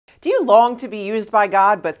Do you long to be used by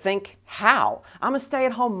God but think, how? I'm a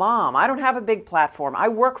stay-at-home mom. I don't have a big platform. I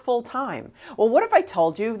work full-time. Well, what if I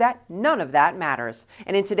told you that none of that matters?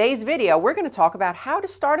 And in today's video, we're going to talk about how to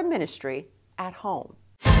start a ministry at home.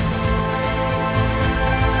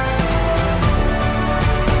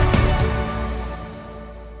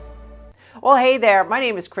 Well, hey there, my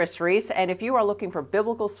name is Kris Reece, and if you are looking for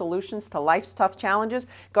biblical solutions to life's tough challenges,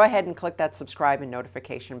 go ahead and click that subscribe and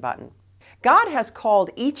notification button. God has called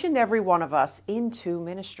each and every one of us into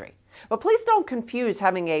ministry. But please don't confuse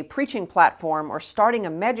having a preaching platform or starting a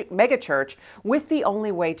megachurch with the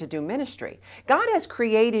only way to do ministry. God has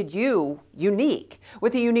created you unique,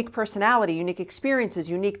 with a unique personality, unique experiences,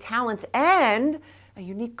 unique talents, and a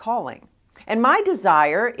unique calling. And my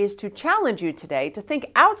desire is to challenge you today to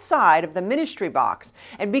think outside of the ministry box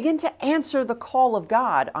and begin to answer the call of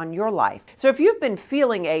God on your life. So if you've been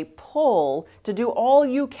feeling a pull to do all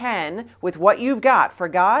you can with what you've got for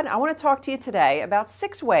God, I want to talk to you today about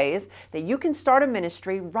 6 ways that you can start a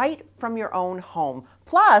ministry right from your own home,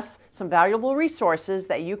 plus some valuable resources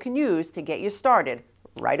that you can use to get you started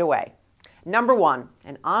right away. Number 1,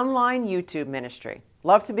 an online YouTube ministry.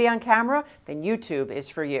 Love to be on camera? Then YouTube is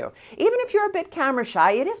for you. Even if you're a bit camera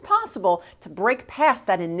shy, it is possible to break past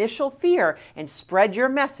that initial fear and spread your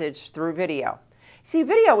message through video. See,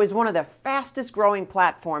 video is one of the fastest growing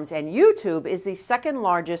platforms, and YouTube is the second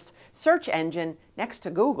largest search engine next to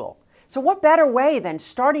Google. So what better way than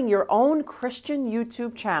starting your own Christian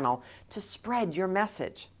YouTube channel to spread your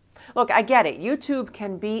message? Look, I get it. YouTube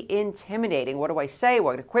can be intimidating. What do I say?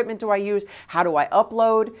 What equipment do I use? How do I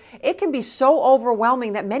upload? It can be so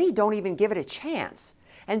overwhelming that many don't even give it a chance.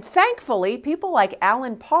 And thankfully, people like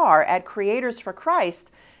Alan Parr at Creators for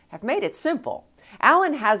Christ have made it simple.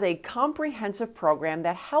 Alan has a comprehensive program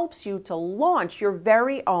that helps you to launch your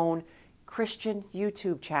very own Christian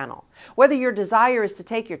YouTube channel. Whether your desire is to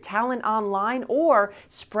take your talent online or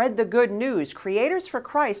spread the good news, Creators for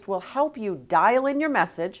Christ will help you dial in your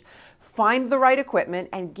message, find the right equipment,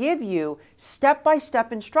 and give you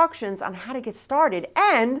step-by-step instructions on how to get started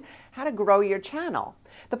and how to grow your channel.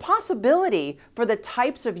 The possibility for the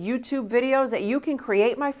types of YouTube videos that you can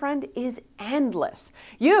create, my friend, is endless.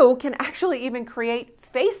 You can actually even create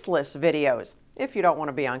faceless videos if you don't want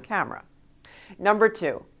to be on camera. Number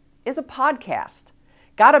 2 is a podcast.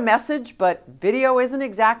 Got a message, but video isn't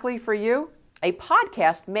exactly for you? A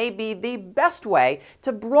podcast may be the best way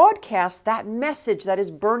to broadcast that message that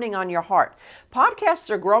is burning on your heart.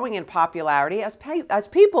 Podcasts are growing in popularity as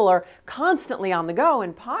people are constantly on the go,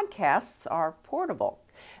 and podcasts are portable.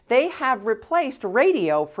 They have replaced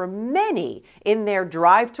radio for many in their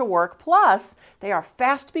drive to work, plus they are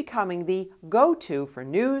fast becoming the go-to for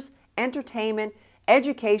news, entertainment,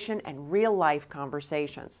 education, and real-life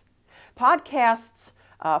conversations. Podcasts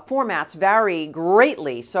formats vary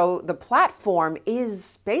greatly, so the platform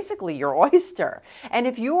is basically your oyster. And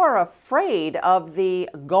if you are afraid of the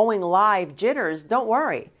going live jitters, don't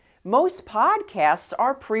worry. Most podcasts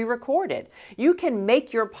are pre-recorded. You can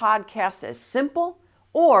make your podcast as simple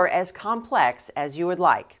or as complex as you would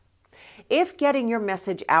like. If getting your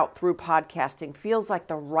message out through podcasting feels like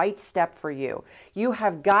the right step for you, you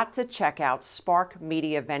have got to check out Spark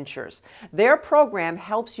Media Ventures. Their program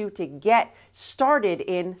helps you to get started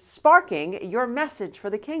in sparking your message for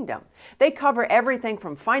the kingdom. They cover everything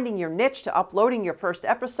from finding your niche to uploading your first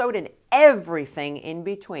episode and everything in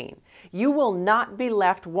between. You will not be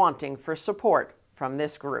left wanting for support from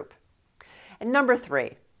this group. And number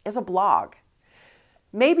 3 is a blog.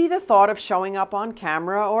 Maybe the thought of showing up on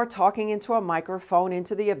camera or talking into a microphone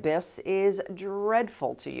into the abyss is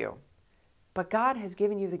dreadful to you. But God has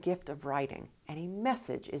given you the gift of writing, and a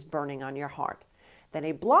message is burning on your heart. Then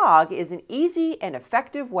a blog is an easy and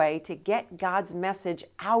effective way to get God's message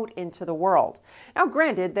out into the world. Now,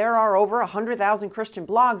 granted, there are over 100,000 Christian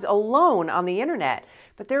blogs alone on the internet,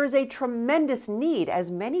 but there is a tremendous need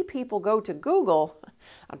as many people go to Google,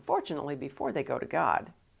 unfortunately, before they go to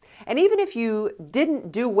God. And even if you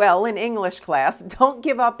didn't do well in English class, don't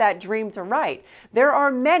give up that dream to write. There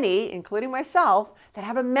are many, including myself, that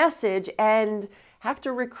have a message and have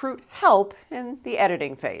to recruit help in the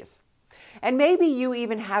editing phase. And maybe you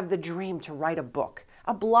even have the dream to write a book.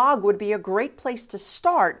 A blog would be a great place to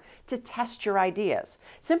start to test your ideas.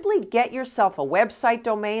 Simply get yourself a website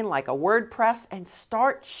domain like a WordPress and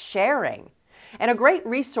start sharing. And a great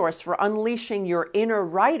resource for unleashing your inner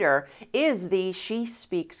writer is the She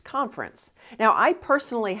Speaks conference. Now, I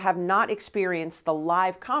personally have not experienced the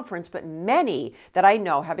live conference, but many that I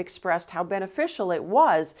know have expressed how beneficial it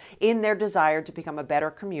was in their desire to become a better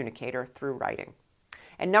communicator through writing.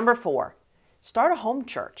 And number 4, start a home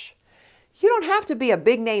church. You don't have to be a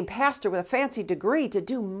big-name pastor with a fancy degree to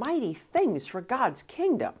do mighty things for God's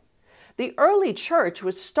kingdom. The early church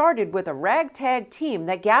was started with a ragtag team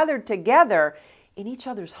that gathered together in each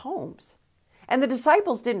other's homes. And the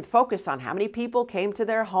disciples didn't focus on how many people came to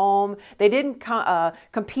their home. They didn't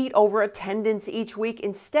compete over attendance each week.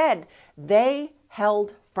 Instead, they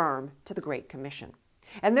held firm to the Great Commission.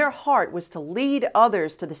 And their heart was to lead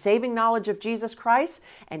others to the saving knowledge of Jesus Christ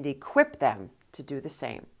and equip them to do the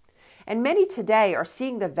same. And many today are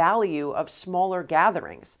seeing the value of smaller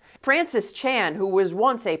gatherings. Francis Chan, who was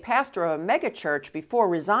once a pastor of a megachurch before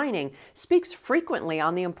resigning, speaks frequently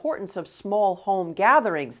on the importance of small home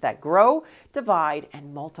gatherings that grow, divide,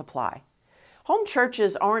 and multiply. Home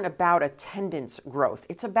churches aren't about attendance growth.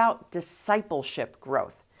 It's about discipleship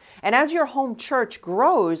growth. And as your home church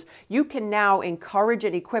grows, you can now encourage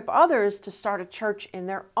and equip others to start a church in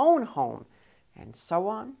their own home, and so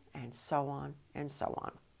on, and so on, and so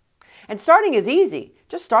on. And starting is easy.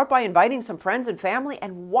 Just start by inviting some friends and family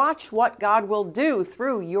and watch what God will do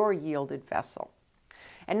through your yielded vessel.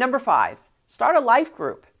 And number 5, start a life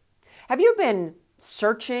group. Have you been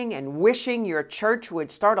searching and wishing your church would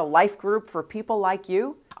start a life group for people like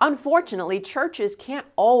you? Unfortunately, churches can't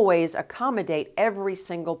always accommodate every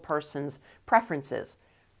single person's preferences,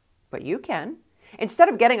 but you can. Instead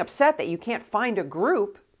of getting upset that you can't find a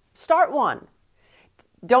group, start one.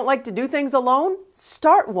 Don't like to do things alone?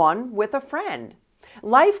 Start one with a friend.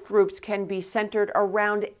 Life groups can be centered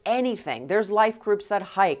around anything. There's life groups that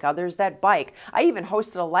hike, others that bike. I even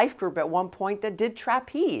hosted a life group at one point that did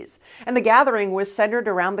trapeze. And the gathering was centered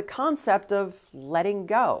around the concept of letting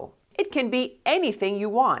go. It can be anything you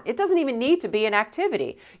want. It doesn't even need to be an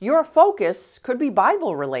activity. Your focus could be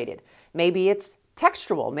Bible related. Maybe it's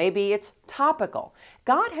textual, maybe it's topical.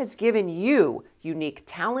 God has given you unique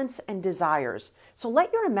talents and desires, so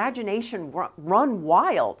let your imagination run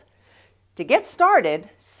wild. To get started,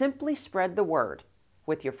 simply spread the word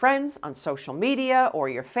with your friends on social media or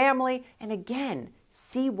your family, and again,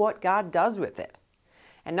 see what God does with it.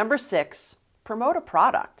 And number 6, promote a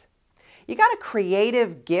product. You got a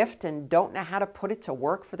creative gift and don't know how to put it to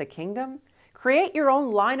work for the kingdom? Create your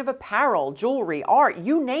own line of apparel, jewelry, art,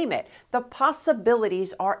 you name it. The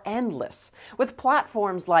possibilities are endless. With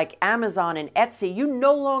platforms like Amazon and Etsy, you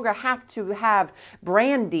no longer have to have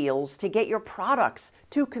brand deals to get your products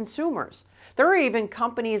to consumers. There are even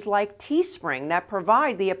companies like Teespring that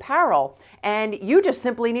provide the apparel, and you just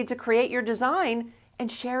simply need to create your design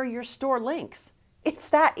and share your store links. It's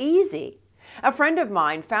that easy. A friend of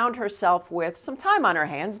mine found herself with some time on her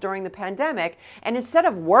hands during the pandemic, and instead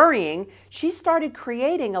of worrying, she started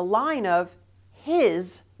creating a line of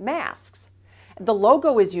his masks. The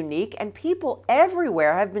logo is unique, and people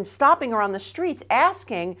everywhere have been stopping her on the streets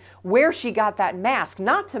asking where she got that mask,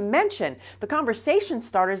 not to mention the conversation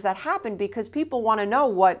starters that happen because people want to know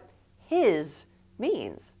what his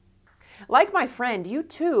means. Like my friend, you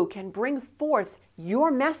too can bring forth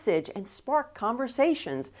your message and spark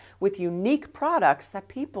conversations with unique products that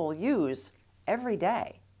people use every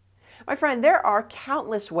day. My friend, there are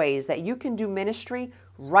countless ways that you can do ministry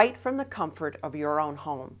right from the comfort of your own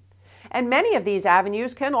home. And many of these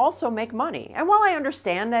avenues can also make money. And while I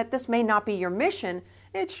understand that this may not be your mission,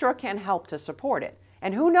 it sure can help to support it.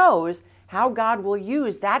 And who knows how God will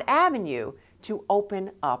use that avenue to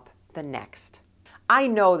open up the next. I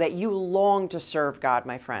know that you long to serve God,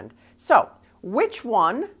 my friend. So, which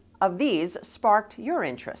one of these sparked your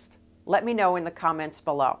interest? Let me know in the comments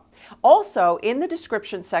below. Also, in the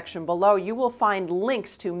description section below, you will find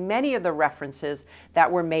links to many of the references that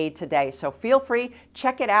were made today. So feel free,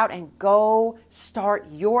 check it out, and go start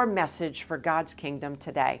your message for God's kingdom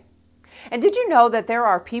today. And did you know that there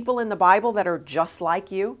are people in the Bible that are just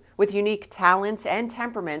like you, with unique talents and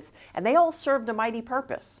temperaments, and they all served a mighty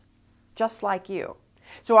purpose, just like you?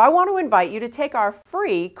 So I want to invite you to take our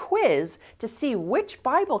free quiz to see which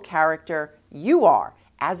Bible character you are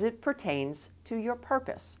as it pertains to your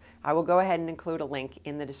purpose. I will go ahead and include a link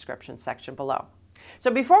in the description section below.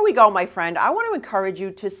 So before we go, my friend, I want to encourage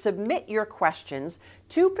you to submit your questions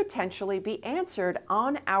to potentially be answered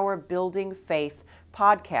on our Building Faith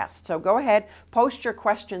podcast. So go ahead, post your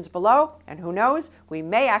questions below, and who knows, we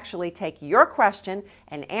may actually take your question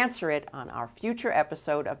and answer it on our future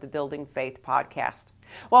episode of the Building Faith podcast.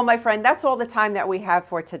 Well, my friend, that's all the time that we have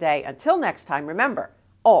for today. Until next time, remember,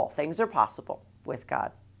 all things are possible with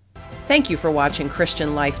God. Thank you for watching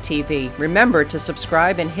Christian Life TV. Remember to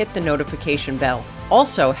subscribe and hit the notification bell.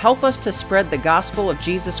 Also, help us to spread the gospel of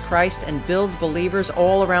Jesus Christ and build believers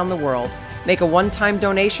all around the world. Make a one-time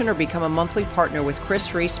donation or become a monthly partner with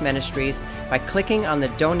Kris Reece Ministries by clicking on the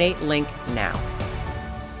donate link now.